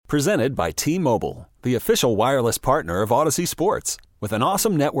Presented by T-Mobile, the official wireless partner of Odyssey Sports. With an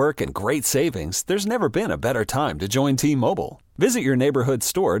awesome network and great savings, there's never been a better time to join T-Mobile. Visit your neighborhood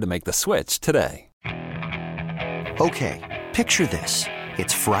store to make the switch today. Okay, picture this.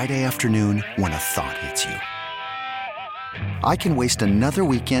 It's Friday afternoon when a thought hits you. I can waste another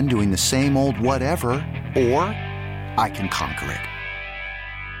weekend doing the same old whatever, or I can conquer it.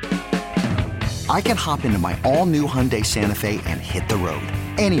 I can hop into my all-new Hyundai Santa Fe and hit the road.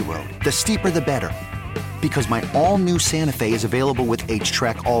 Any road. The steeper, the better. Because my all-new Santa Fe is available with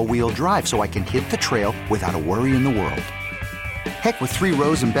H-Track all-wheel drive, so I can hit the trail without a worry in the world. Heck, with 3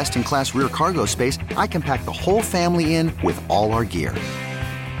 rows and best-in-class rear cargo space, I can pack the whole family in with all our gear.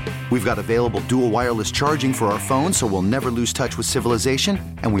 We've got available dual wireless charging for our phones, so we'll never lose touch with civilization,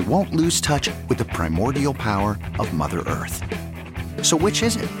 and we won't lose touch with the primordial power of Mother Earth. So which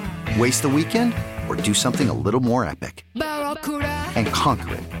is it? Waste the weekend or do something a little more epic? And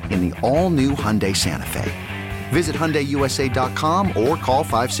conquer it in the all-new Hyundai Santa Fe. Visit HyundaiUSA.com or call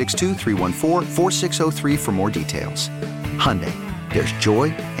 562-314-4603 for more details. Hyundai, there's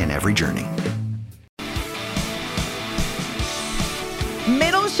joy in every journey.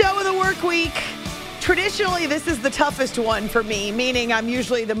 Middle show of the work week. Traditionally, this is the toughest one for me, meaning I'm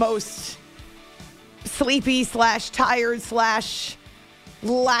usually the most sleepy / tired /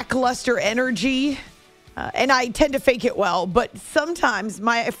 lackluster energy. And I tend to fake it well, but sometimes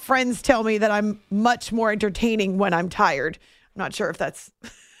my friends tell me that I'm much more entertaining when I'm tired. I'm not sure if that's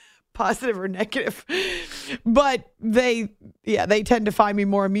positive or negative, but they tend to find me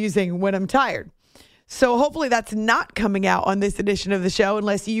more amusing when I'm tired. So hopefully that's not coming out on this edition of the show,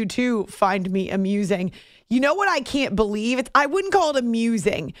 unless you too find me amusing. You know what I can't believe? I wouldn't call it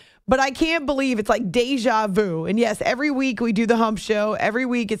amusing, but I can't believe it's like deja vu. And yes, every week we do the hump show. Every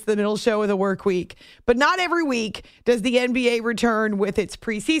week it's the middle show of the work week. But not every week does the NBA return with its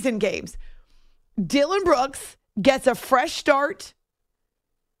preseason games. Dillon Brooks gets a fresh start.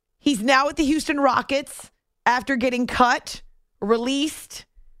 He's now at the Houston Rockets after getting cut, released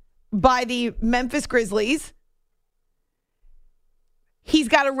by the Memphis Grizzlies. He's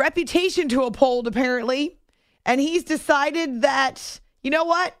got a reputation to uphold, apparently. And he's decided that, you know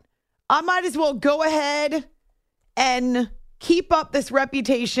what? I might as well go ahead and keep up this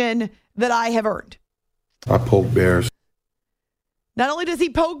reputation that I have earned. I poke bears. Not only does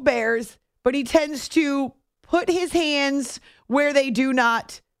he poke bears, but he tends to put his hands where they do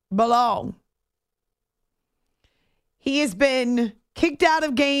not belong. He has been kicked out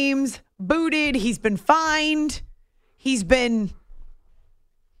of games, booted. He's been fined. He's been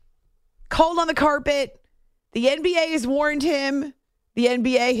called on the carpet. The NBA has warned him. The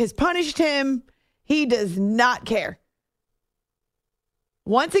NBA has punished him. He does not care.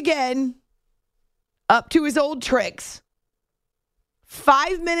 Once again, up to his old tricks.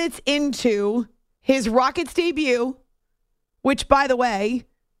 5 minutes into his Rockets debut, which, by the way,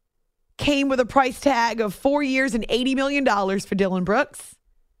 came with a price tag of 4 years and $80 million for Dillon Brooks.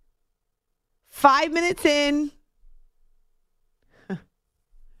 5 minutes in,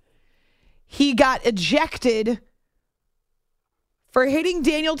 he got ejected for hitting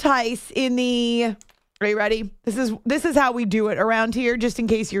Daniel Tice in the... Are you ready? This is how we do it around here, just in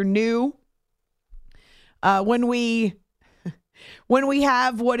case you're new. When we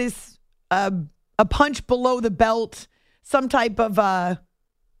have what is a punch below the belt, some type of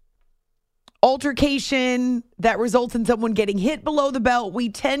altercation that results in someone getting hit below the belt, we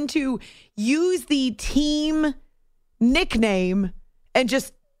tend to use the team nickname and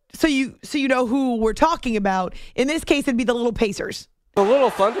just so you know who we're talking about. In this case, it'd be the Little Pacers. The Little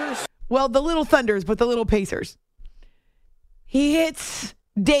Thunders? Well, the Little Thunders, but the Little Pacers. He hits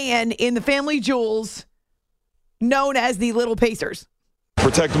Dan in the Family Jewels, known as the Little Pacers.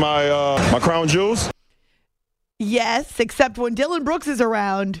 Protect my crown jewels? Yes, except when Dillon Brooks is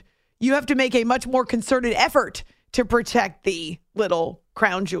around, you have to make a much more concerted effort to protect the little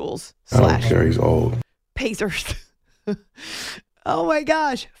crown jewels / I don't care, he's old. Pacers. Oh my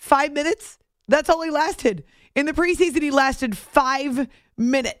gosh. 5 minutes? That's all he lasted. In the preseason, he lasted 5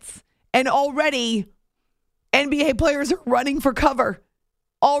 minutes. And already, NBA players are running for cover.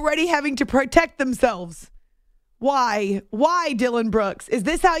 Already having to protect themselves. Why? Why, Dillon Brooks? Is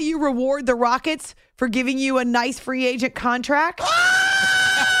this how you reward the Rockets for giving you a nice free agent contract?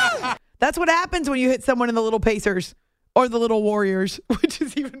 That's what happens when you hit someone in the Little Pacers or the Little Warriors, which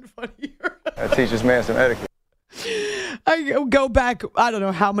is even funnier. That teaches man some etiquette. I go back, I don't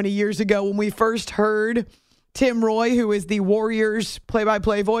know how many years ago when we first heard Tim Roy, who is the Warriors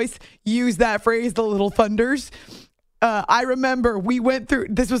play-by-play voice, use that phrase, the Little Thunders. I remember we went through,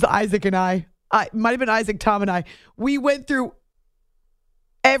 this was Isaac and I might have been Isaac, Tom, and I. We went through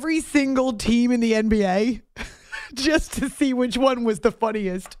every single team in the NBA just to see which one was the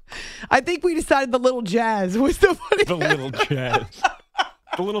funniest. I think we decided the Little Jazz was the funniest. The Little Jazz.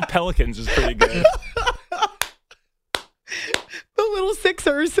 The Little Pelicans is pretty good. The Little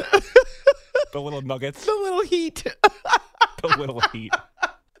Sixers. The Little Nuggets. The Little Heat. The Little Heat.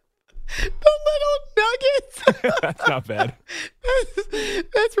 The Little Nuggets. That's not bad.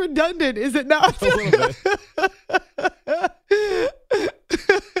 That's redundant, is it not? A little bit.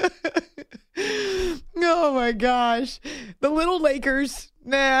 Oh my gosh. The Little Lakers.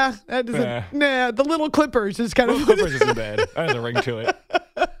 Nah, that doesn't. Nah, the Little Clippers is kind Little of. Clippers isn't bad. That has a ring to it.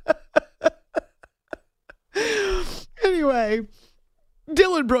 Anyway,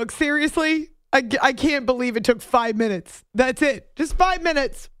 Dillon Brooks, seriously? I can't believe it took 5 minutes. That's it. Just 5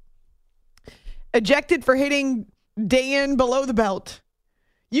 minutes. Ejected for hitting Dan below the belt.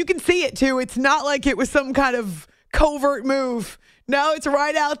 You can see it, too. It's not like it was some kind of covert move. No, it's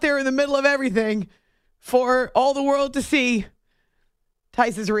right out there in the middle of everything for all the world to see.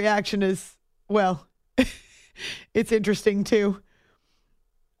 Tice's reaction is, well, it's interesting, too.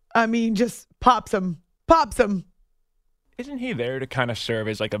 I mean, just pops him. Isn't he there to kind of serve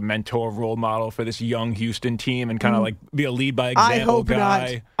as like a mentor role model for this young Houston team and kind of like be a lead by example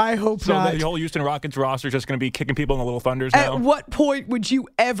guy? I hope so not. The whole Houston Rockets roster is just going to be kicking people in the Little Thunders now? At what point would you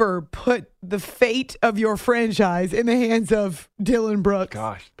ever put the fate of your franchise in the hands of Dillon Brooks?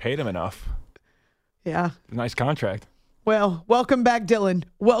 Gosh, paid him enough. Yeah. Nice contract. Well, welcome back, Dillon.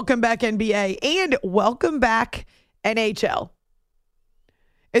 Welcome back, NBA. And welcome back, NHL.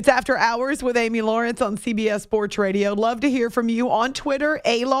 It's After Hours with Amy Lawrence on CBS Sports Radio. Love to hear from you on Twitter,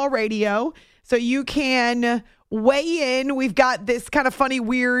 A-Law Radio, so you can weigh in. We've got this kind of funny,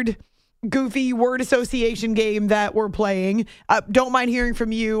 weird, goofy word association game that we're playing. Don't mind hearing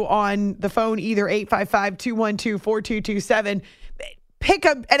from you on the phone, either 855-212-4227. Pick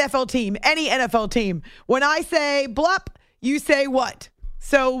an NFL team, any NFL team. When I say blup, you say what?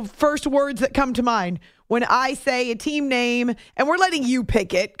 So first words that come to mind. When I say a team name, and we're letting you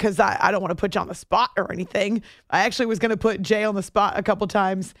pick it because I don't want to put you on the spot or anything. I actually was going to put Jay on the spot a couple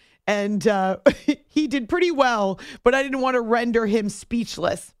times, and he did pretty well, but I didn't want to render him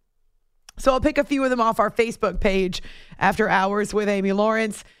speechless. So I'll pick a few of them off our Facebook page, After Hours with Amy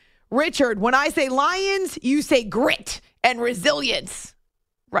Lawrence. Richard, when I say Lions, you say grit and resilience.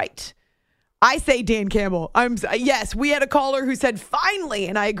 Right. I say Dan Campbell. Yes, we had a caller who said finally,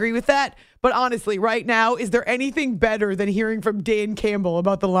 and I agree with that. But honestly, right now, is there anything better than hearing from Dan Campbell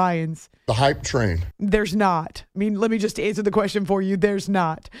about the Lions? The hype train. There's not. I mean, let me just answer the question for you. There's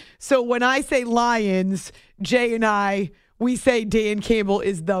not. So when I say Lions, Jay and we say Dan Campbell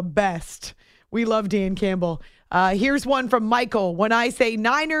is the best. We love Dan Campbell. Here's one from Michael. When I say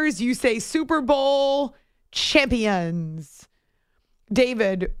Niners, you say Super Bowl champions.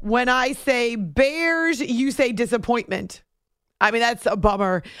 David, when I say Bears, you say disappointment. I mean, that's a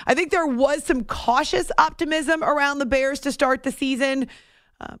bummer. I think there was some cautious optimism around the Bears to start the season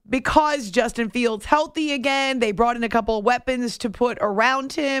because Justin Fields healthy again. They brought in a couple of weapons to put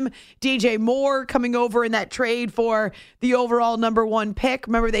around him. DJ Moore coming over in that trade for the overall number 1 pick.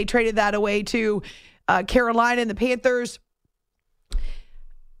 Remember, they traded that away to Carolina and the Panthers.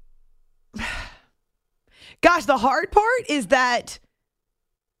 Gosh, the hard part is that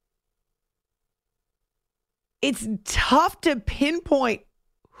it's tough to pinpoint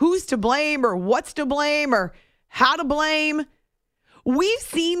who's to blame or what's to blame or how to blame. We've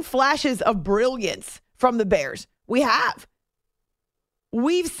seen flashes of brilliance from the Bears. We have.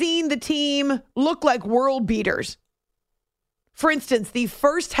 We've seen the team look like world beaters. For instance, the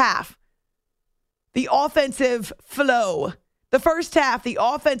first half, the offensive flow, the first half, the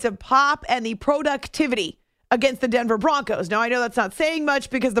offensive pop and the productivity against the Denver Broncos. Now, I know that's not saying much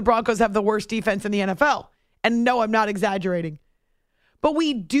because the Broncos have the worst defense in the NFL. And no, I'm not exaggerating. But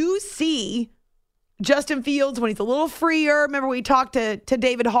we do see Justin Fields when he's a little freer. Remember, we talked to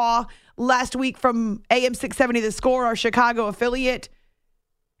David Haw last week from AM 670 The Score, our Chicago affiliate.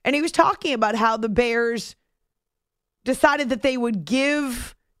 And he was talking about how the Bears decided that they would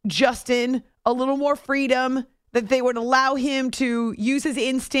give Justin a little more freedom, that they would allow him to use his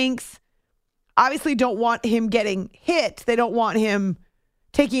instincts. Obviously don't want him getting hit. They don't want him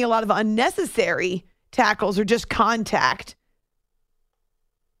taking a lot of unnecessary tackles or just contact.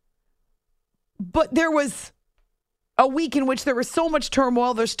 But there was a week in which there was so much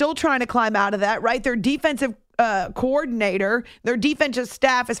turmoil. They're still trying to climb out of that, right? Their defensive coordinator, their defensive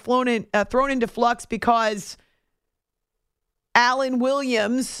staff is thrown into flux because Alan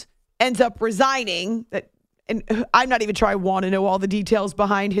Williams ends up resigning. And I'm not even sure I want to know all the details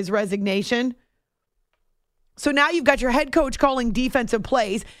behind his resignation. So now you've got your head coach calling defensive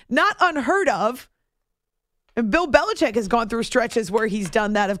plays, not unheard of. And Bill Belichick has gone through stretches where he's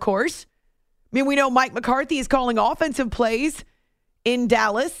done that, of course. I mean, we know Mike McCarthy is calling offensive plays in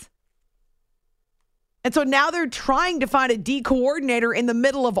Dallas. And so now they're trying to find a D coordinator in the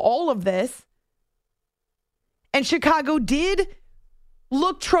middle of all of this. And Chicago did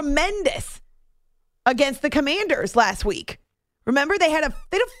look tremendous against the Commanders last week. Remember, they had a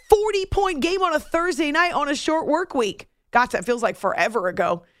 40-point game on a Thursday night on a short work week. Gosh, that feels like forever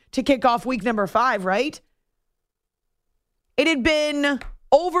ago to kick off week number 5, right? It had been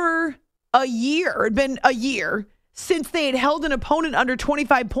over a year. It had been a year since they had held an opponent under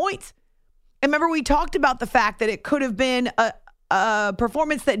 25 points. And remember, we talked about the fact that it could have been a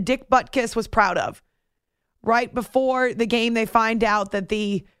performance that Dick Butkus was proud of. Right before the game, they find out that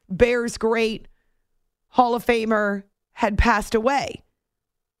the Bears' great Hall of Famer had passed away.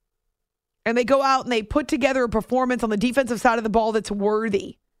 And they go out and they put together a performance on the defensive side of the ball that's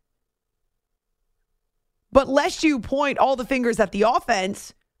worthy. But lest you point all the fingers at the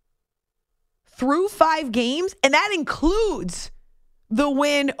offense, through 5 games, and that includes the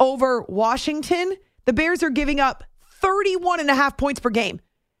win over Washington, the Bears are giving up 31.5 points per game.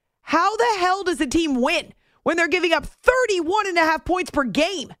 How the hell does a team win when they're giving up 31.5 points per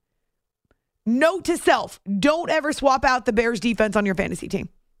game? Note to self, don't ever swap out the Bears defense on your fantasy team.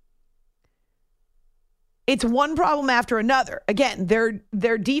 It's one problem after another. Again,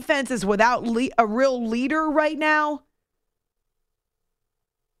 their defense is without a real leader right now.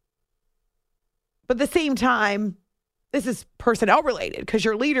 But at the same time, this is personnel related because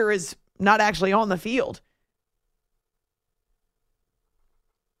your leader is not actually on the field.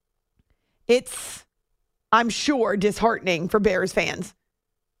 It's, I'm sure, disheartening for Bears fans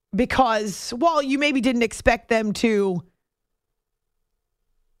because while you maybe didn't expect them to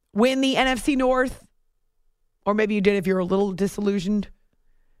win the NFC North, or maybe you did if you're a little disillusioned,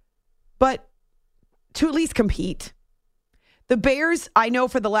 but to at least compete. The Bears, I know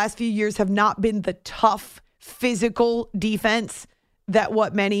for the last few years, have not been the tough, physical defense that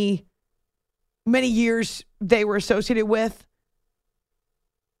what many years they were associated with.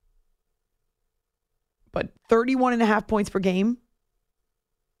 But 31.5 points per game.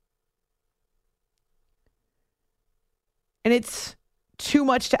 And it's too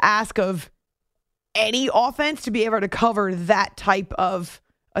much to ask of any offense to be able to cover that type of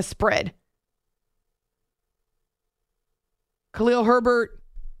a spread. Khalil Herbert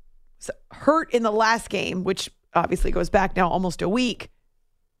was hurt in the last game, which obviously goes back now almost a week.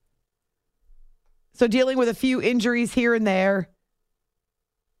 So dealing with a few injuries here and there.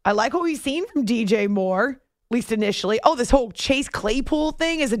 I like what we've seen from DJ Moore, at least initially. Oh, this whole Chase Claypool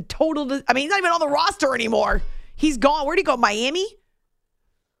thing is a total... he's not even on the roster anymore. He's gone. Where'd he go? Miami?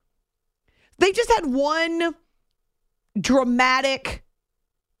 They just had one dramatic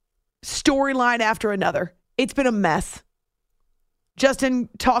storyline after another. It's been a mess. Justin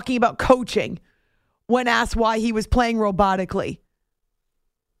talking about coaching when asked why he was playing robotically.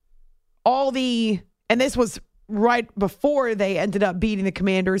 And this was right before they ended up beating the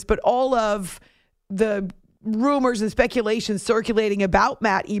Commanders, but all of the rumors and speculations circulating about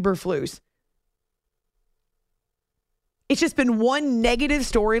Matt Eberflus. It's just been one negative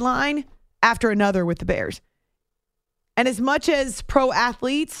storyline after another with the Bears. And as much as pro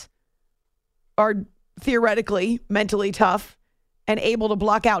athletes are theoretically mentally tough and able to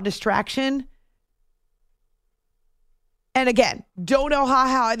block out distraction, and again, don't know how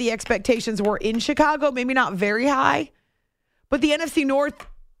high the expectations were in Chicago, maybe not very high, but the NFC North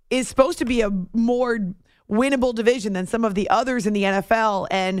is supposed to be a more winnable division than some of the others in the NFL,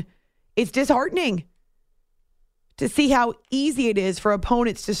 and it's disheartening to see how easy it is for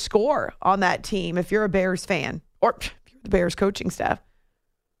opponents to score on that team if you're a Bears fan or if you're the Bears coaching staff.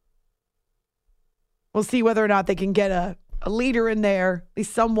 We'll see whether or not they can get a leader in there, at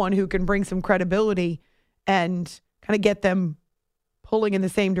least someone who can bring some credibility and kind of get them pulling in the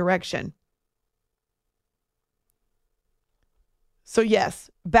same direction. So yes,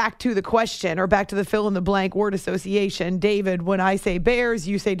 back to the question, or back to the fill-in-the-blank word association. David, when I say Bears,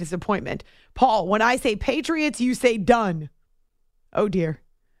 you say disappointment. Paul, when I say Patriots, you say done. Oh, dear.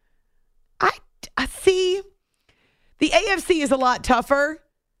 I see. The AFC is a lot tougher.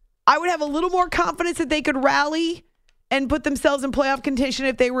 I would have a little more confidence that they could rally and put themselves in playoff contention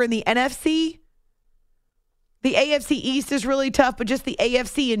if they were in the NFC. The AFC East is really tough, but just the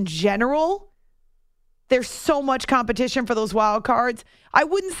AFC in general, there's so much competition for those wild cards. I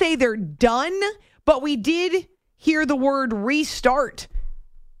wouldn't say they're done, but we did hear the word restart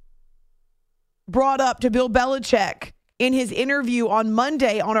brought up to Bill Belichick in his interview on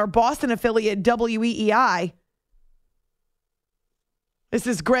Monday on our Boston affiliate WEEI. This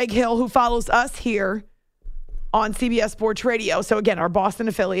is Greg Hill, who follows us here on CBS Sports Radio. So again, our Boston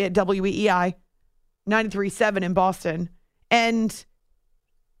affiliate, WEEI 93.7 in Boston. And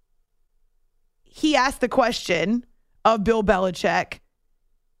he asked the question of Bill Belichick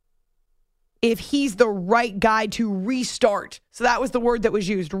if he's the right guy to restart. So that was the word that was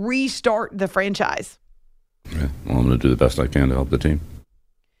used, restart the franchise. Yeah, well, I'm going to do the best I can to help the team.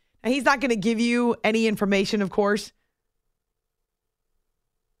 Now, he's not going to give you any information, of course.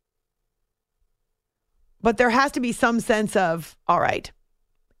 But there has to be some sense of, all right,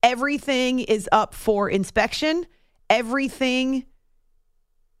 everything is up for inspection. Everything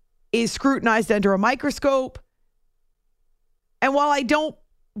is scrutinized under a microscope. And while I don't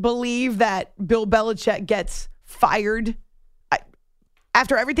believe that Bill Belichick gets fired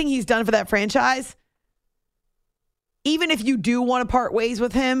after everything he's done for that franchise, even if you do want to part ways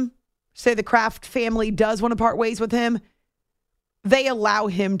with him, say the Kraft family does want to part ways with him, they allow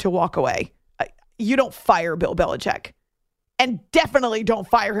him to walk away. You don't fire Bill Belichick. And definitely don't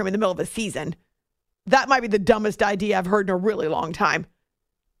fire him in the middle of the season. That might be the dumbest idea I've heard in a really long time.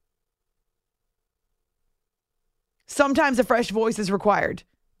 Sometimes a fresh voice is required.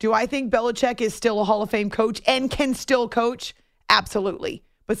 Do I think Belichick is still a Hall of Fame coach and can still coach? Absolutely.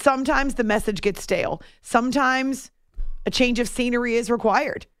 But sometimes the message gets stale. Sometimes a change of scenery is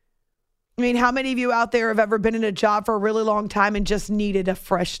required. I mean, how many of you out there have ever been in a job for a really long time and just needed a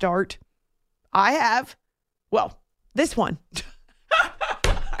fresh start? I have. Well, this one.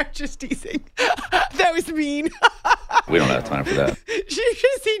 I'm just teasing. That was mean. We don't have time for that. You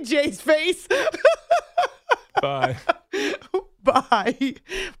should see Jay's face. Bye. Bye.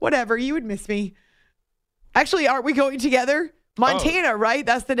 Whatever. You would miss me. Actually, aren't we going together? Montana, right?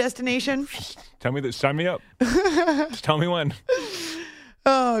 That's the destination. Tell me that. Sign me up. Just tell me when.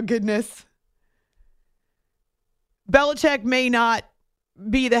 Oh, goodness. Belichick may not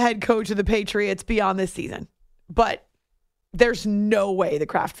be the head coach of the Patriots beyond this season, but there's no way the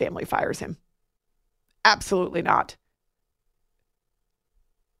Kraft family fires him. Absolutely not.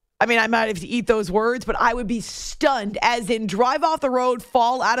 I mean, I might have to eat those words, but I would be stunned, as in drive off the road,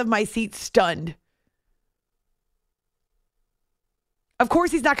 fall out of my seat, stunned. Of course,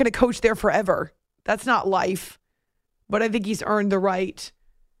 he's not going to coach there forever. That's not life. But I think he's earned the right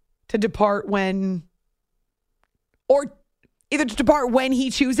to depart when, or either to depart when he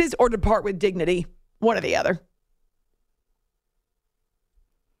chooses or depart with dignity. One or the other.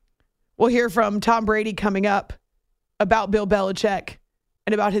 We'll hear from Tom Brady coming up about Bill Belichick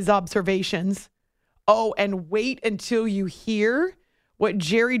and about his observations. Oh, and wait until you hear what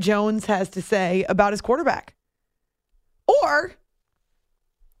Jerry Jones has to say about his quarterback. Or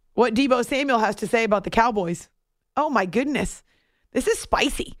what Deebo Samuel has to say about the Cowboys. Oh, my goodness. This is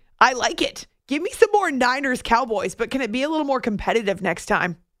spicy. I like it. Give me some more Niners Cowboys, but can it be a little more competitive next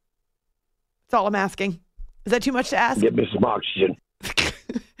time? That's all I'm asking. Is that too much to ask? Get me some oxygen.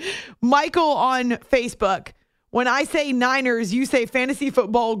 Michael on Facebook. When I say Niners, you say fantasy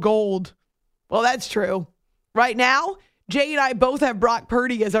football gold. Well, that's true. Right now, Jay and I both have Brock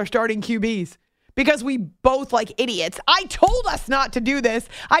Purdy as our starting QBs because we both like idiots. I told us not to do this.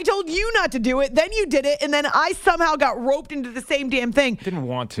 I told you not to do it. Then you did it. And then I somehow got roped into the same damn thing. Didn't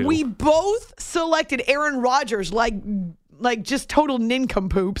want to. We both selected Aaron Rodgers like just total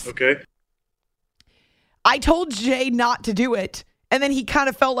nincompoops. Okay. I told Jay not to do it. And then he kind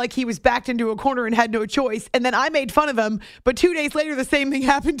of felt like he was backed into a corner and had no choice. And then I made fun of him. But 2 days later, the same thing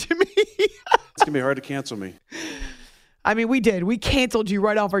happened to me. It's going to be hard to cancel me. I mean, we did. We canceled you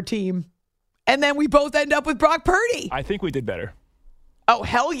right off our team. And then we both end up with Brock Purdy. I think we did better. Oh,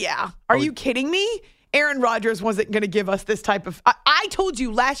 hell yeah. Are you kidding me? Aaron Rodgers wasn't going to give us this type of... I told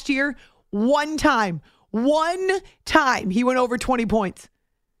you last year, one time, he went over 20 points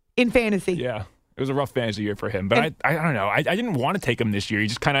in fantasy. Yeah. It was a rough fantasy year for him, but I don't know. I didn't want to take him this year. He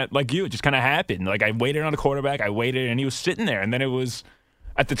just kind of, like you, it just kind of happened. Like, I waited on a quarterback, and he was sitting there. And then it was,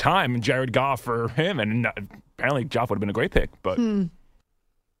 at the time, Jared Goff for him. And apparently, Goff would have been a great pick, but didn't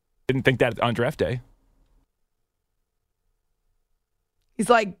think that on draft day. He's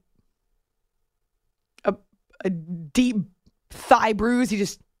like a deep thigh bruise. He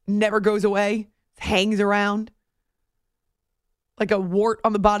just never goes away, hangs around like a wart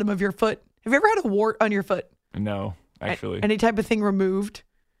on the bottom of your foot. Have you ever had a wart on your foot? No, actually. Any type of thing removed?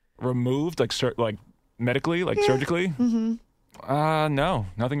 Removed? Like medically? Like surgically? Mm-hmm. No,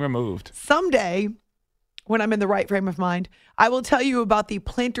 nothing removed. Someday, when I'm in the right frame of mind, I will tell you about the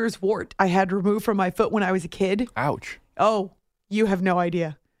plantar's wart I had removed from my foot when I was a kid. Ouch. Oh, you have no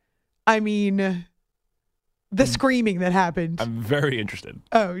idea. I mean, The screaming that happened. I'm very interested.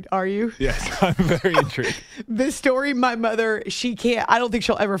 Oh, are you? Yes, I'm very intrigued. This story, my mother, I don't think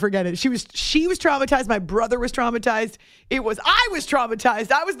she'll ever forget it. She was traumatized. My brother was traumatized. I was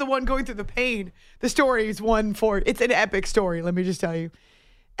traumatized. I was the one going through the pain. The story is it's an epic story, let me just tell you.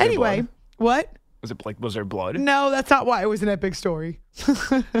 Anyway, what? Was there blood? No, that's not why it was an epic story.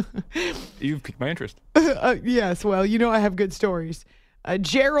 You've piqued my interest. Yes, well, I have good stories.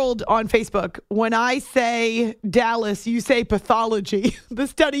 Gerald on Facebook, when I say Dallas, you say pathology. The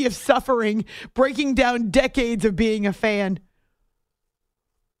study of suffering, breaking down decades of being a fan.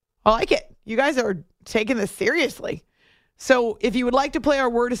 I like it. You guys are taking this seriously. So if you would like to play our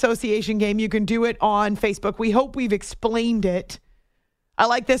word association game, you can do it on Facebook. We hope we've explained it. I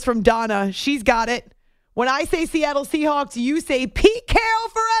like this from Donna. She's got it. When I say Seattle Seahawks, you say Pete Carroll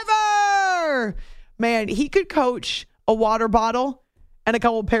forever. Man, he could coach a water bottle and a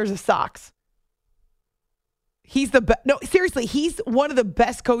couple of pairs of socks. He's the best. No, seriously, he's one of the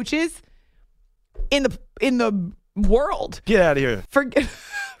best coaches in the world. Get out of here.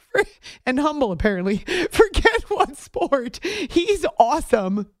 And humble, apparently. Forget what sport. He's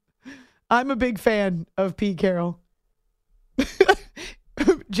awesome. I'm a big fan of Pete Carroll.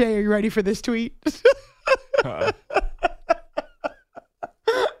 Jay, are you ready for this tweet?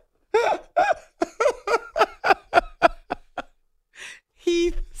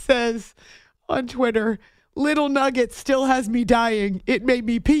 Heath says on Twitter, Little Nugget still has me dying. It made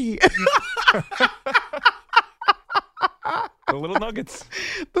me pee. The Little Nuggets.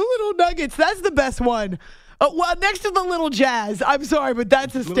 The Little Nuggets. That's the best one. Well, next to the Little Jazz. I'm sorry, but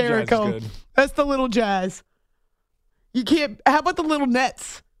that's hysterical. Little Jazz is good. That's the Little Jazz. You can't. How about the Little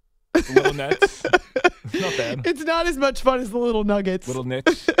Nets? The Little Nets. It's not bad. It's not as much fun as the Little Nuggets. Little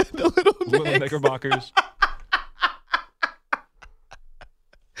Knicks. The Little Little Knickerbockers.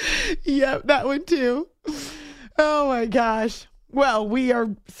 Yep, that one too. Oh my gosh. Well, we are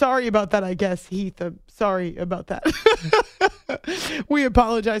sorry about that, I guess, Heath. I'm sorry about that. We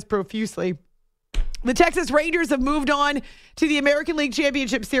apologize profusely. The Texas Rangers have moved on to the American League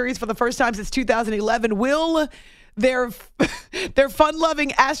Championship Series for the first time since 2011. Will their fun-loving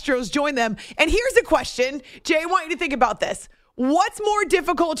Astros join them? And here's a question. Jay, I want you to think about this. What's more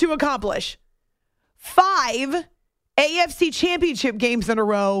difficult to accomplish? 5 AFC Championship games in a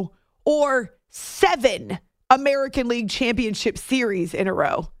row or 7 American League Championship Series in a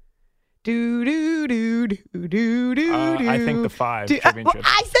row? I think the 5 championships.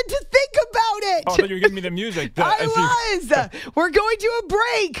 I said to think about it. Oh, I thought you were giving me the music. I was. We're going to a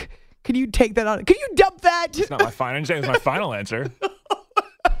break. Can you take that on? Can you dump that? It's not my final. I didn't say it was my final answer.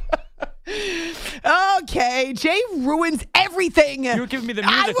 Okay, Jay ruins everything. You were giving me the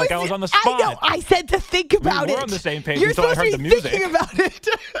music like I was on the spot. I know. I said to think about it. We were on the same page You're until I heard the music. Thinking about it.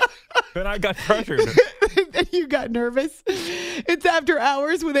 Then I got pressured. Then you got nervous. It's After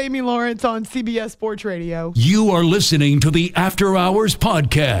Hours with Amy Lawrence on CBS Sports Radio. You are listening to the After Hours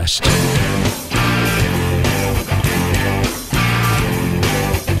podcast.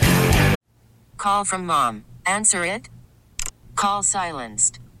 Call from mom. Answer it. Call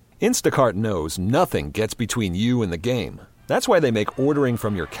silenced. Instacart knows nothing gets between you and the game. That's why they make ordering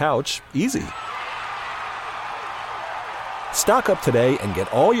from your couch easy. Stock up today and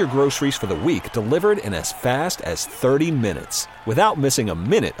get all your groceries for the week delivered in as fast as 30 minutes without missing a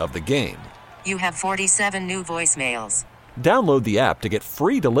minute of the game. You have 47 new voicemails. Download the app to get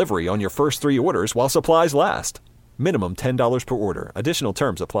free delivery on your first 3 orders while supplies last. Minimum $10 per order. Additional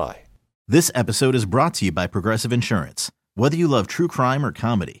terms apply. This episode is brought to you by Progressive Insurance. Whether you love true crime or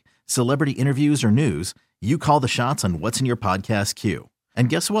comedy, celebrity interviews or news, you call the shots on what's in your podcast queue. And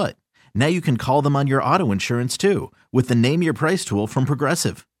guess what? Now you can call them on your auto insurance too with the Name Your Price tool from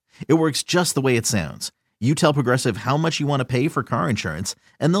Progressive. It works just the way it sounds. You tell Progressive how much you want to pay for car insurance,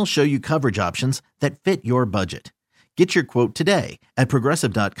 and they'll show you coverage options that fit your budget. Get your quote today at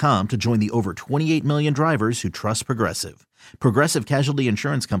Progressive.com to join the over 28 million drivers who trust Progressive. Progressive Casualty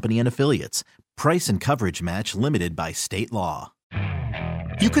Insurance Company and Affiliates. Price and coverage match limited by state law.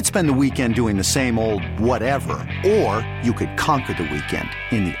 You could spend the weekend doing the same old whatever, or you could conquer the weekend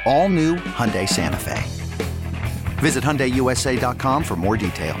in the all-new Hyundai Santa Fe. Visit HyundaiUSA.com for more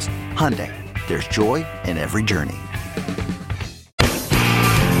details. Hyundai, there's joy in every journey.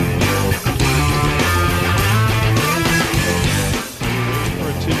 For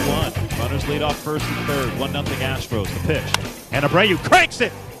a 2-1. Runners lead off first and third. 1-0 Astros. The pitch. And Abreu cranks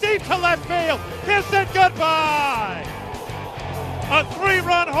it deep to left field. Kiss it goodbye. A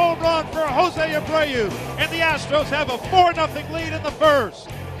 3-run home run for Jose Abreu. And the Astros have a 4-0 lead in the first.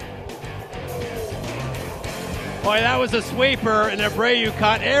 Boy, that was a sweeper, and Abreu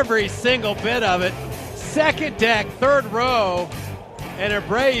caught every single bit of it. second deck, third row, and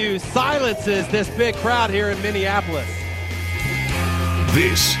Abreu silences this big crowd here in Minneapolis.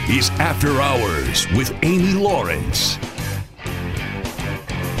 This is After Hours with Amy Lawrence.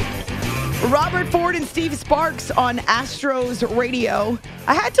 Robert Ford and Steve Sparks on Astros radio.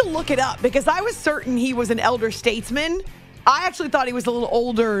 I had to look it up because I was certain he was an elder statesman. I actually thought he was a little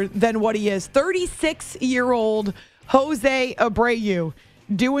older than what he is. 36-year-old Jose Abreu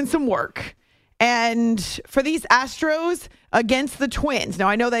doing some work. And for these Astros against the Twins, now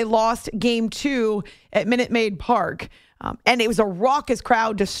I know they lost game 2 at Minute Maid Park. And it was a raucous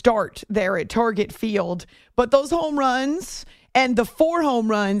crowd to start there at Target Field. But those home runs and the 4 home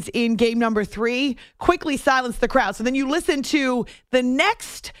runs in game number 3 quickly silenced the crowd. So then you listen to the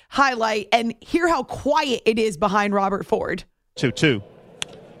next highlight and hear how quiet it is behind Robert Ford. 2-2.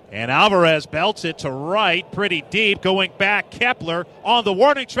 And Alvarez belts it to right, pretty deep, going back. Kepler on the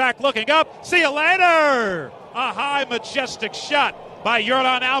warning track, looking up. See you later! A high, majestic shot by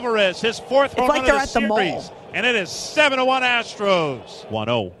Yordan Alvarez, his 4th home run of the series. And it is 7-1 Astros.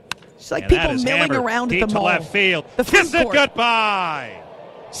 1-0. It's like people milling around at the mall. To left field. Kiss it goodbye.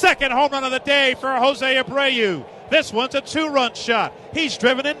 Second home run of the day for Jose Abreu. This one's a 2-run shot. He's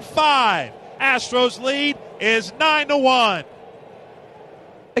driven in 5. Astros lead is 9-1.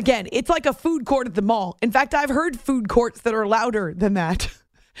 Again, it's like a food court at the mall. In fact, I've heard food courts that are louder than that.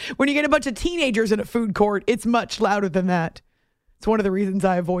 When you get a bunch of teenagers in a food court, it's much louder than that. It's one of the reasons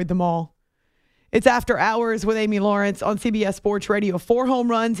I avoid them all. It's After Hours with Amy Lawrence on CBS Sports Radio. 4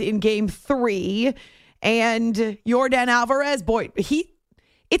 home runs in game 3. And Yordan Alvarez, boy,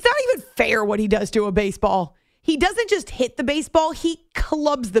 it's not even fair what he does to a baseball. He doesn't just hit the baseball, he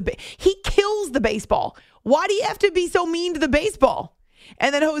clubs he kills the baseball. Why do you have to be so mean to the baseball?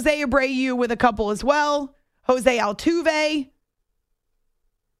 And then Jose Abreu with a couple as well. Jose Altuve,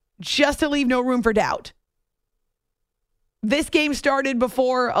 just to leave no room for doubt. This game started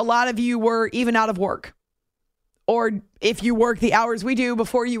before a lot of you were even out of work. Or if you work the hours we do,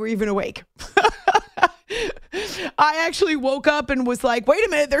 before you were even awake. I actually woke up and was like, wait a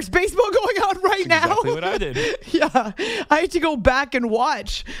minute, there's baseball going on right now. Exactly what I did. Yeah, I had to go back and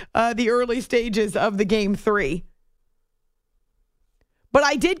watch the early stages of the game 3. But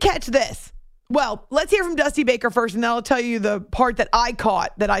I did catch this. Well, let's hear from Dusty Baker first, and then I'll tell you the part that I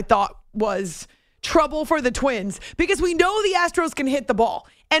caught that I thought was trouble for the Twins, because we know the Astros can hit the ball.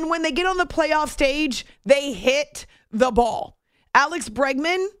 And when they get on the playoff stage, they hit the ball. Alex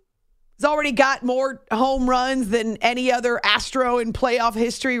Bregman has already got more home runs than any other Astro in playoff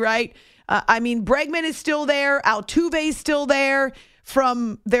history, right? Bregman is still there. Altuve is still there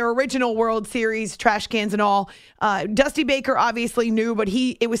from their original World Series, trash cans and all. Dusty Baker obviously knew, but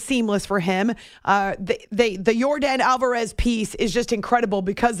it was seamless for him. The Yordan Alvarez piece is just incredible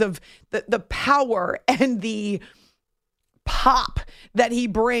because of the power and the pop that he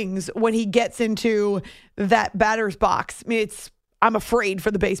brings when he gets into that batter's box. I mean, I'm afraid for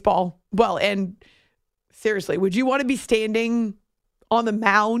the baseball. Well, and seriously, would you want to be standing on the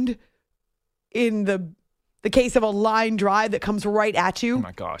mound in the case of a line drive that comes right at you? Oh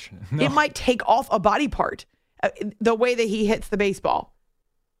my gosh. No. It might take off a body part, the way that he hits the baseball.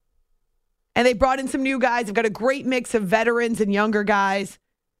 And they brought in some new guys. They've got a great mix of veterans and younger guys.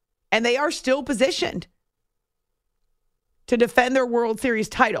 And they are still positioned to defend their World Series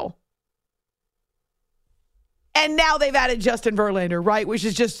title. And now they've added Justin Verlander, right? Which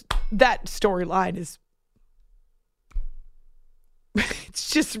is just, that storyline is,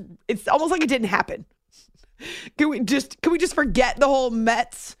 it's almost like it didn't happen. Can we just forget the whole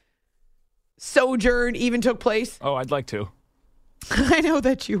Mets sojourn even took place? Oh, I'd like to. I know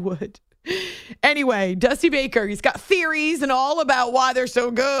that you would. Anyway, Dusty Baker, he's got theories and all about why they're so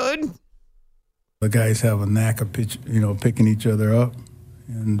good. The guys have a knack of picking each other up,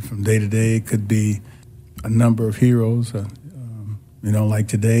 and from day to day, it could be a number of heroes, like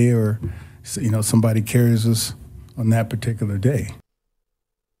today, or somebody carries us on that particular day.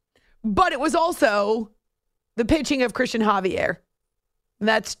 But it was also the pitching of Christian Javier.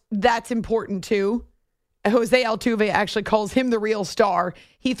 That's important too. Jose Altuve actually calls him the real star.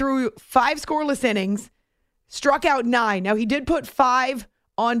 He threw 5 scoreless innings, struck out 9. Now, he did put 5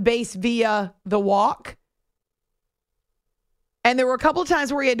 on base via the walk. And there were a couple of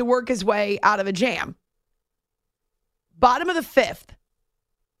times where he had to work his way out of a jam. Bottom of the 5th,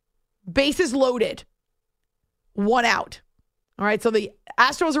 bases loaded, 1 out. All right, so the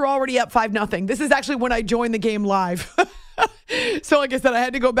Astros are already up 5-0. This is actually when I joined the game live. So like I said, I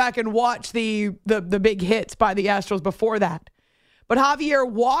had to go back and watch the big hits by the Astros before that. But Javier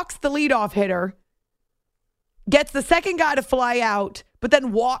walks the leadoff hitter, gets the second guy to fly out, but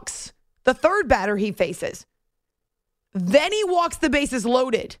then walks the third batter he faces. Then he walks the bases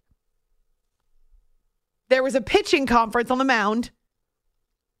loaded. There was a pitching conference on the mound.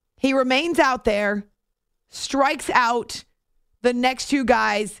 He remains out there, strikes out the next two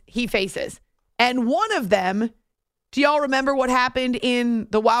guys he faces. And one of them, do y'all remember what happened in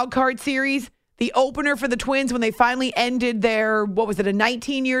the wild card series? The opener for the Twins when they finally ended their, a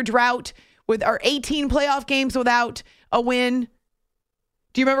 19-year drought with our 18 playoff games without a win.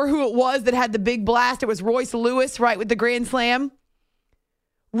 Do you remember who it was that had the big blast? It was Royce Lewis, right, with the grand slam.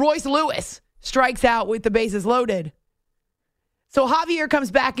 Royce Lewis strikes out with the bases loaded. So Javier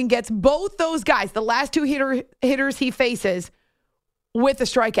comes back and gets both those guys, the last two hitters he faces, with a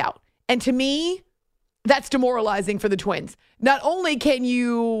strikeout. And to me, that's demoralizing for the Twins. Not only can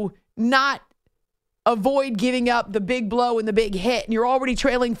you not avoid giving up the big blow and the big hit, and you're already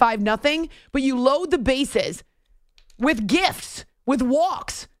trailing 5-0, but you load the bases with gifts, with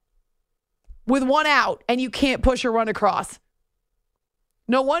walks, with one out, and you can't push or run across.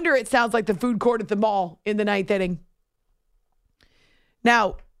 No wonder it sounds like the food court at the mall in the ninth inning.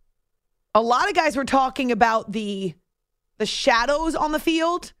 Now, a lot of guys were talking about the shadows on the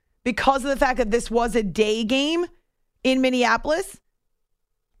field because of the fact that this was a day game in Minneapolis.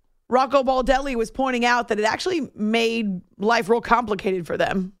 Rocco Baldelli was pointing out that it actually made life real complicated for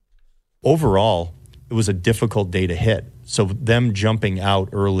them. Overall, it was a difficult day to hit. So them jumping out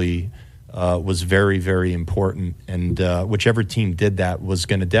early was very, very important. And whichever team did that was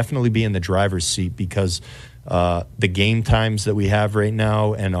going to definitely be in the driver's seat because the game times that we have right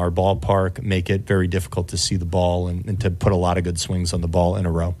now and our ballpark make it very difficult to see the ball and to put a lot of good swings on the ball in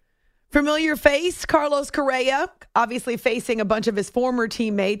a row. Familiar face, Carlos Correa, obviously facing a bunch of his former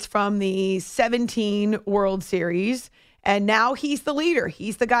teammates from the 17 World Series. And now he's the leader.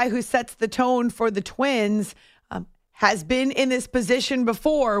 He's the guy who sets the tone for the Twins. Has been in this position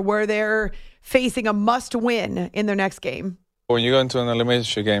before where they're facing a must-win in their next game. When you go into an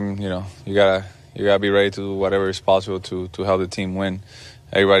elimination game, you gotta be ready to do whatever is possible to help the team win.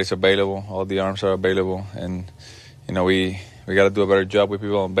 Everybody's available, all the arms are available, and we got to do a better job with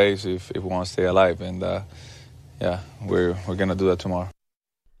people on base if we want to stay alive. And we're gonna do that tomorrow.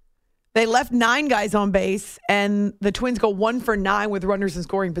 They left 9 guys on base, and the Twins go 1 for 9 with runners in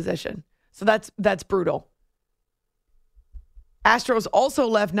scoring position. So that's brutal. Astros also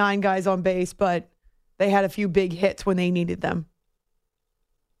left 9 guys on base, but they had a few big hits when they needed them.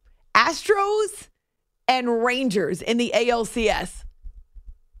 Astros and Rangers in the ALCS.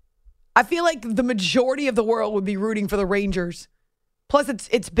 I feel like the majority of the world would be rooting for the Rangers. Plus,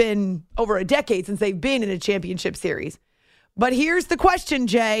 it's been over a decade since they've been in a championship series. But here's the question,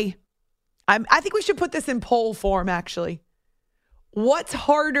 Jay. I think we should put this in poll form, actually. What's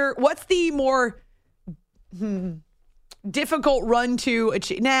harder? What's the more difficult run to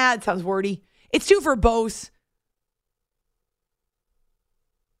achieve? Nah, it sounds wordy. It's 2 for Bose.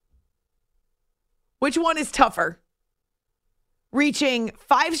 Which one is tougher? Reaching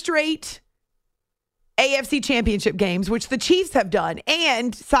 5 straight AFC championship games, which the Chiefs have done,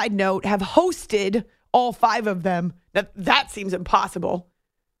 and, side note, have hosted all 5 of them. That seems impossible.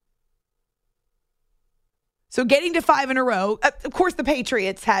 So getting to 5 in a row, of course the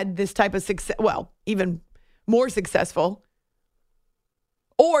Patriots had this type of success, well, even more successful.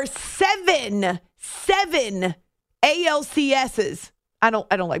 Or 7 ALCSs. I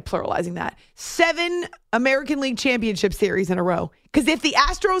don't like pluralizing that. 7 American League Championship Series in a row. Because if the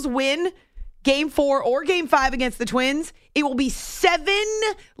Astros win Game 4 or Game 5 against the Twins, it will be 7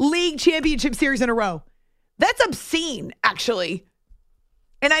 League Championship Series in a row. That's obscene, actually.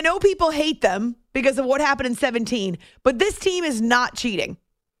 And I know people hate them because of what happened in 17, but this team is not cheating.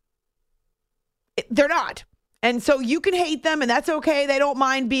 They're not. And so you can hate them, and that's okay. They don't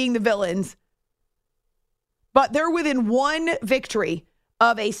mind being the villains. But they're within 1 victory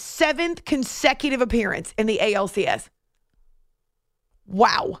of a 7th consecutive appearance in the ALCS.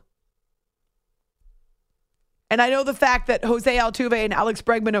 Wow. And I know the fact that Jose Altuve and Alex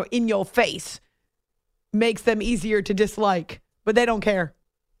Bregman are in your face makes them easier to dislike, but they don't care.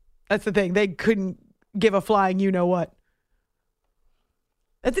 That's the thing. They couldn't give a flying you-know-what.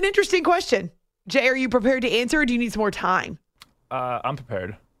 That's an interesting question. Jay, are you prepared to answer, or do you need some more time? I'm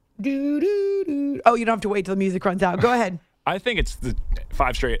prepared. Oh, you don't have to wait till the music runs out. Go ahead. I think it's the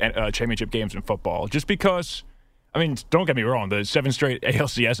 5 straight championship games in football. Just because, don't get me wrong, the 7 straight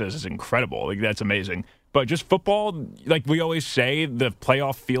ALCSs is incredible. Like, that's amazing. But just football, like we always say, the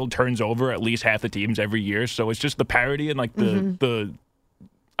playoff field turns over at least half the teams every year. So it's just the parity and like the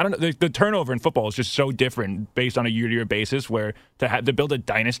I don't know, the turnover in football is just so different based on a year-to-year basis, where to build a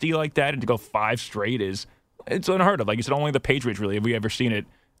dynasty like that and to go 5 straight it's unheard of. Like, it's only the Patriots, really, have we ever seen it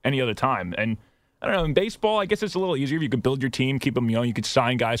any other time. And I don't know, in baseball, I guess it's a little easier. You could build your team, keep them young. You could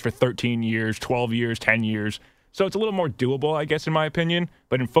sign guys for 13 years, 12 years, 10 years. So it's a little more doable, I guess, in my opinion.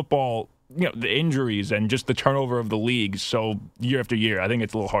 But in football, the injuries and just the turnover of the league, so year after year, I think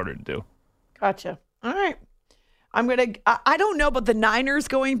it's a little harder to do. Gotcha. All right. I don't know about the Niners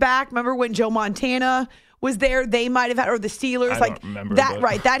going back. Remember when Joe Montana was there? They might have had, or the Steelers. I don't remember that, but...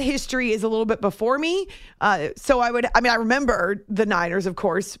 right. That history is a little bit before me. So I remember the Niners, of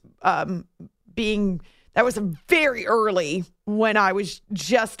course, that was very early when I was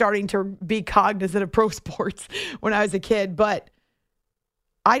just starting to be cognizant of pro sports when I was a kid. But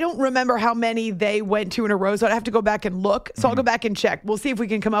I don't remember how many they went to in a row, so I'd have to go back and look. So I'll go back and check. We'll see if we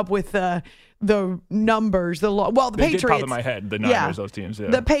can come up with the numbers. The Patriots. Did pop in my head, the Niners, those teams. Yeah.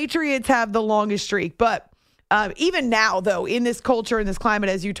 The Patriots have the longest streak, but even now, though, in this culture, in this climate,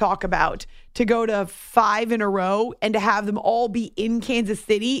 as you talk about, to go to 5 in a row and to have them all be in Kansas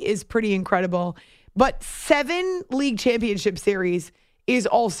City is pretty incredible. But 7 league championship series is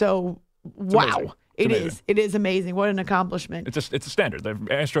also wow. It is amazing. What an accomplishment. It's a standard. The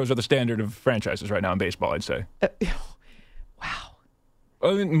Astros are the standard of franchises right now in baseball, I'd say. Wow.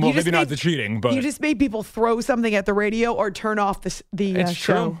 Well, maybe not the cheating, but you just made people throw something at the radio or turn off the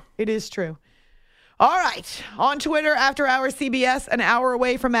show. True. It is true. All right. On Twitter, After Hours CBS, an hour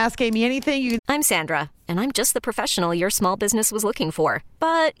away from Ask Amy Anything. I'm Sandra, and I'm just the professional your small business was looking for.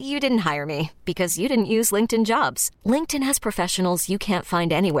 But you didn't hire me because you didn't use LinkedIn Jobs. LinkedIn has professionals you can't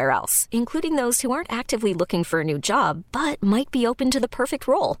find anywhere else, including those who aren't actively looking for a new job, but might be open to the perfect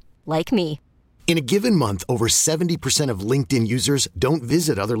role, like me. In a given month, over 70% of LinkedIn users don't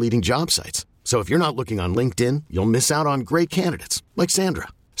visit other leading job sites. So if you're not looking on LinkedIn, you'll miss out on great candidates like Sandra.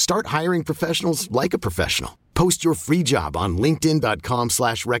 Start hiring professionals like a professional. Post your free job on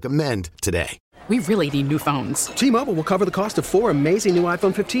linkedin.com/recommend today. We really need new phones. T-Mobile will cover the cost of 4 amazing new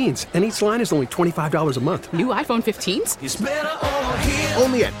iPhone 15s, and each line is only $25 a month. New iPhone 15s? It's better over here.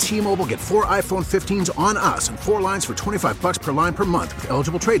 Only at T-Mobile, get 4 iPhone 15s on us and 4 lines for $25 per line per month with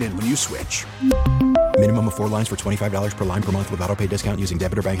eligible trade-in when you switch. Minimum of 4 lines for $25 per line per month with autopay discount using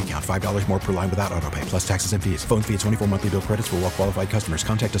debit or bank account. $5 more per line without autopay, plus taxes and fees. Phone fee at 24 monthly bill credits for well-qualified customers.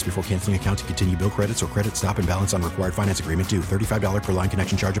 Contact us before canceling account to continue bill credits or credit stop and balance on required finance agreement due. $35 per line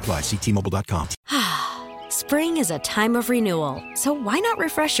connection charge applies. See T-Mobile.com. Spring is a time of renewal, so why not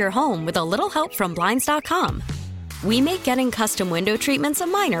refresh your home with a little help from Blinds.com? We make getting custom window treatments a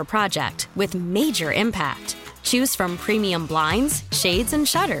minor project with major impact. Choose from premium blinds, shades, and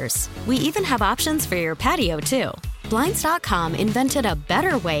shutters. We even have options for your patio, too. Blinds.com invented a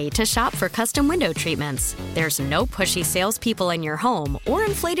better way to shop for custom window treatments. There's no pushy salespeople in your home or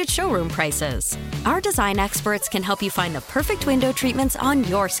inflated showroom prices. Our design experts can help you find the perfect window treatments on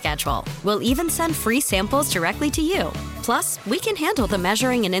your schedule. We'll even send free samples directly to you. Plus, we can handle the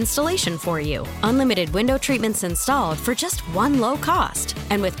measuring and installation for you. Unlimited window treatments installed for just one low cost.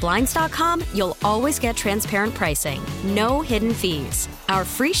 And with Blinds.com, you'll always get transparent pricing. No hidden fees. Our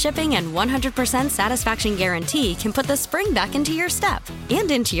free shipping and 100% satisfaction guarantee can put the spring back into your step and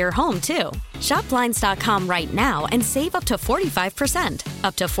into your home, too. Shop Blinds.com right now and save up to 45%.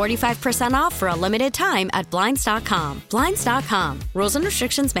 Up to 45% off for a limited time at Blinds.com. Blinds.com. Rules and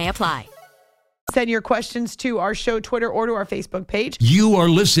restrictions may apply. Send your questions to our show Twitter or to our Facebook page. You are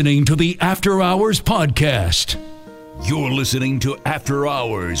listening to the After Hours Podcast. You're listening to After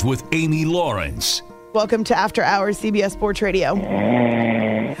Hours with Amy Lawrence. Welcome to After Hours CBS Sports Radio.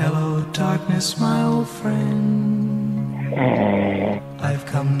 Hello, darkness, my old friend. I've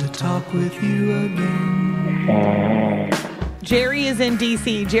come to talk with you again. Jerry is in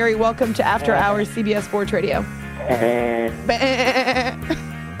D.C. Jerry, welcome to After Hours CBS Sports Radio.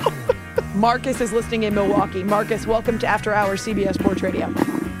 Marcus is listening in Milwaukee. Marcus, welcome to After Hours CBS Sports Radio.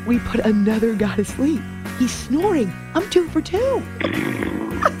 We put another guy to sleep. He's snoring. I'm 2 for 2.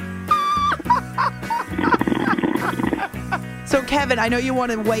 So, Kevin, I know you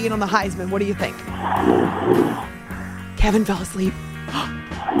want to weigh in on the Heisman. What do you think? Kevin fell asleep.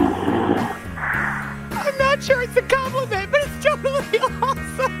 I'm not sure it's a compliment, but it's totally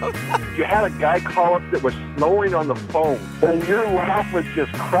awesome. You had a guy call up that was snoring on the phone, and your laugh was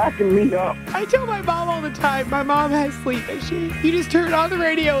just cracking me up. I tell my mom all the time, my mom has sleep issues. You just turn on the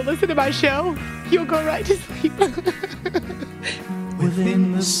radio and listen to my show, you'll go right to sleep.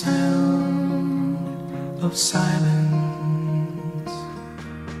 Within the sound of silence.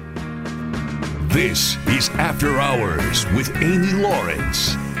 This is After Hours with Amy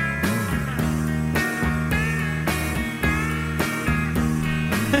Lawrence.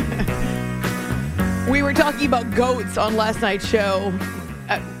 We were talking about goats on last night's show,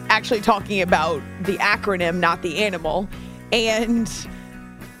 actually talking about the acronym, not the animal. And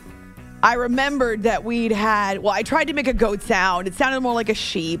I remembered that I tried to make a goat sound. It sounded more like a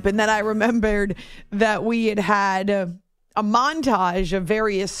sheep. And then I remembered that we had a montage of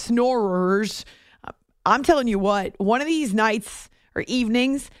various snorers. I'm telling you what, one of these nights or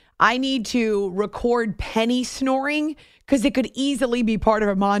evenings, I need to record Penny snoring because it could easily be part of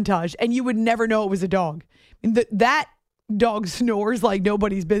a montage and you would never know it was a dog. That dog snores like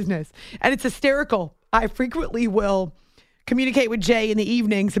nobody's business. And it's hysterical. I frequently will communicate with Jay in the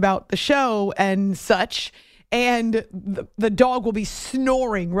evenings about the show and such, and the dog will be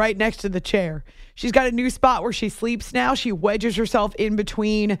snoring right next to the chair. She's got a new spot where she sleeps now. She wedges herself in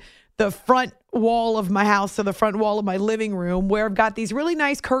between the front wall of my house to the front wall of my living room, where I've got these really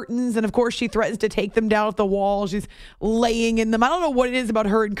nice curtains, and of course she threatens to take them down off the wall. She's laying in them. I don't know what it is about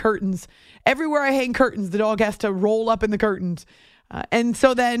her and curtains. Everywhere I hang curtains, the dog has to roll up in the curtains. And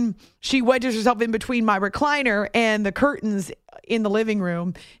so then she wedges herself in between my recliner and the curtains in the living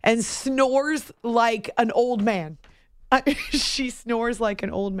room and snores like an old man. She snores like an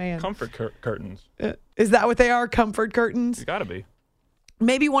old man. Comfort curtains. Is that what they are? Comfort curtains? You gotta be.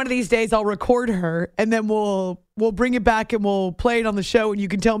 Maybe one of these days I'll record her and then we'll bring it back and we'll play it on the show and you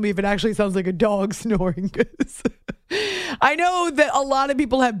can tell me if it actually sounds like a dog snoring. I know that a lot of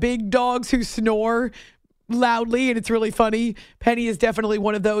people have big dogs who snore loudly, and it's really funny. Penny is definitely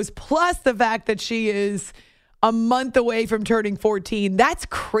one of those. Plus the fact that she is a month away from turning 14. That's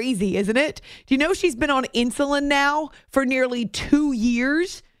crazy, isn't it? Do you know she's been on insulin now for nearly 2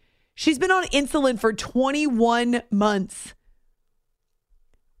 years? She's been on insulin for 21 months.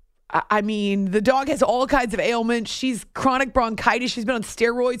 I mean, the dog has all kinds of ailments. She's chronic bronchitis. She's been on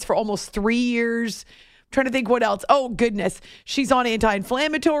steroids for almost 3 years. Trying to think what else. Oh, goodness. She's on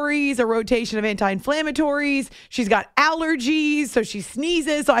anti-inflammatories, a rotation of anti-inflammatories. She's got allergies, so she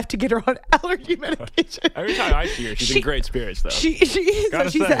sneezes, so I have to get her on allergy medication. Every time I see her, she's in great spirits, though.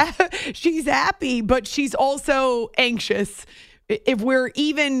 She's happy, but she's also anxious.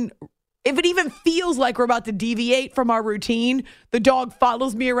 If it even feels like we're about to deviate from our routine, the dog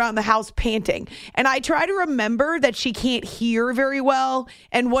follows me around the house panting. And I try to remember that she can't hear very well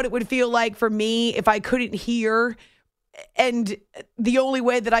and what it would feel like for me if I couldn't hear. And the only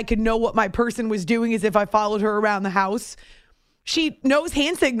way that I could know what my person was doing is if I followed her around the house. She knows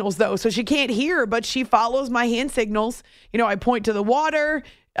hand signals, though, so she can't hear, but she follows my hand signals. You know, I point to the water.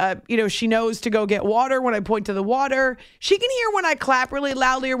 She knows to go get water when I point to the water. She can hear when I clap really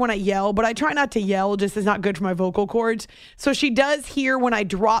loudly or when I yell, but I try not to yell. Just is not good for my vocal cords. So she does hear when I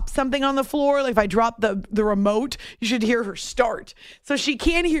drop something on the floor. Like if I drop the remote, you should hear her start. So she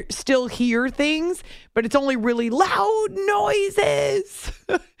can still hear things, but it's only really loud noises.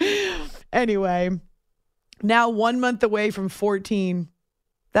 Anyway, now 1 month away from 14.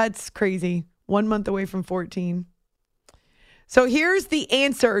 That's crazy. 1 month away from 14. So here's the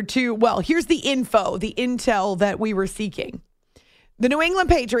answer here's the intel that we were seeking. The New England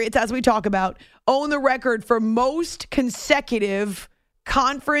Patriots, as we talk about, own the record for most consecutive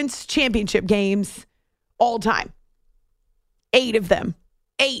conference championship games all time. 8 of them.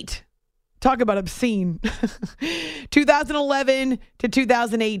 8. Talk about obscene. 2011 to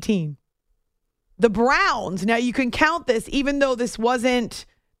 2018. The Browns, now you can count this even though this wasn't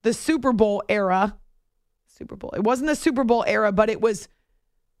the Super Bowl era. It wasn't the Super Bowl era, but it was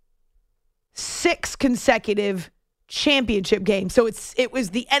 6 consecutive championship games. So it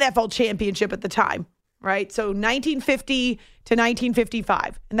was the NFL championship at the time, right? So 1950 to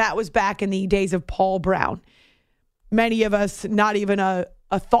 1955. And that was back in the days of Paul Brown. Many of us, not even a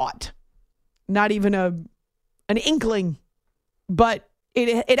thought, not even an inkling, but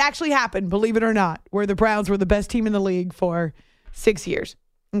it actually happened, believe it or not, where the Browns were the best team in the league for 6 years.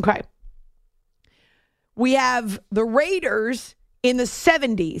 Okay. We have the Raiders in the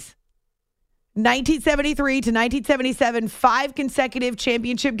 70s, 1973 to 1977, 5 consecutive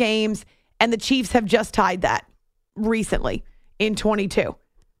championship games, and the Chiefs have just tied that recently in 22.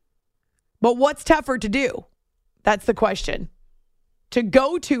 But what's tougher to do? That's the question. To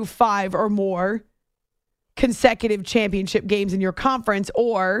go to 5 or more consecutive championship games in your conference,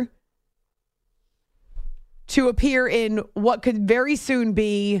 or to appear in what could very soon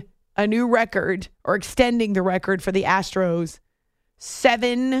be a new record, or extending the record for the Astros,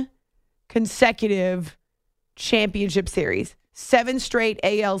 7 consecutive championship series, 7 straight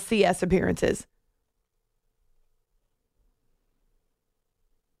ALCS appearances.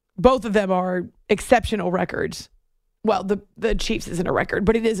 Both of them are exceptional records. Well, the Chiefs isn't a record,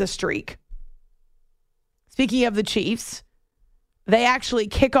 but it is a streak. Speaking of the Chiefs, they actually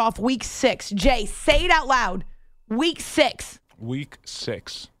kick off week 6. Jay, say it out loud. Week 6. Week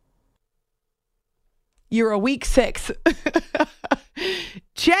 6. You're a week 6.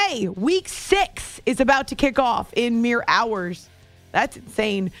 Jay, week 6 is about to kick off in mere hours. That's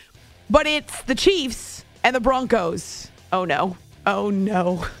insane. But it's the Chiefs and the Broncos. Oh, no. Oh,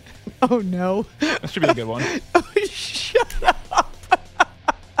 no. Oh, no. That should be a good one. Oh, shut up.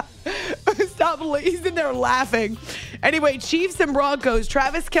 Stop. He's in there laughing. Anyway, Chiefs and Broncos.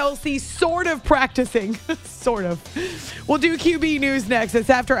 Travis Kelce sort of practicing. Sort of. We'll do QB News next.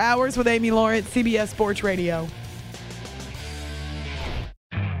 It's After Hours with Amy Lawrence, CBS Sports Radio.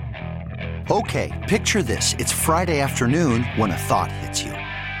 Okay, picture this. It's Friday afternoon when a thought hits you.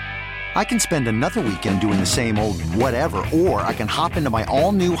 I can spend another weekend doing the same old whatever, or I can hop into my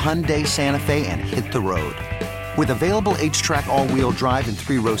all-new Hyundai Santa Fe and hit the road. With available H-Track all-wheel drive and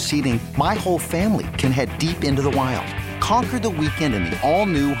 3-row seating, my whole family can head deep into the wild. Conquer the weekend in the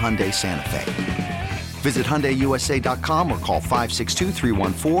all-new Hyundai Santa Fe. Visit HyundaiUSA.com or call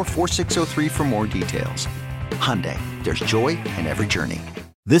 562-314-4603 for more details. Hyundai, there's joy in every journey.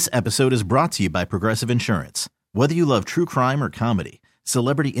 This episode is brought to you by Progressive Insurance. Whether you love true crime or comedy,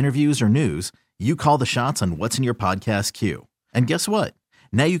 celebrity interviews or news, you call the shots on what's in your podcast queue. And guess what?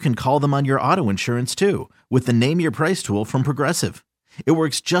 Now you can call them on your auto insurance too with the Name Your Price tool from Progressive. It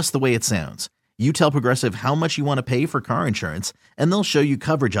works just the way it sounds. You tell Progressive how much you want to pay for car insurance, and they'll show you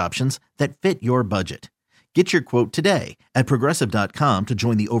coverage options that fit your budget. Get your quote today at Progressive.com to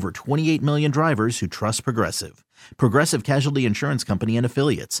join the over 28 million drivers who trust Progressive. Progressive Casualty Insurance Company and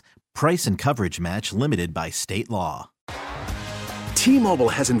Affiliates. Price and coverage match limited by state law. T-Mobile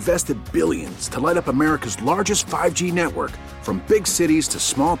has invested billions to light up America's largest 5G network, from big cities to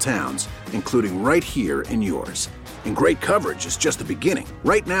small towns, including right here in yours. And great coverage is just the beginning.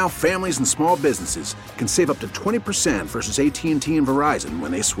 Right now, families and small businesses can save up to 20% versus AT&T and Verizon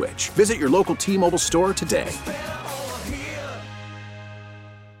when they switch. Visit your local T-Mobile store today.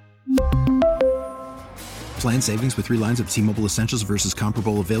 Plan savings with 3 lines of T-Mobile Essentials versus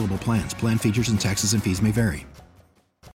comparable available plans. Plan features and taxes and fees may vary.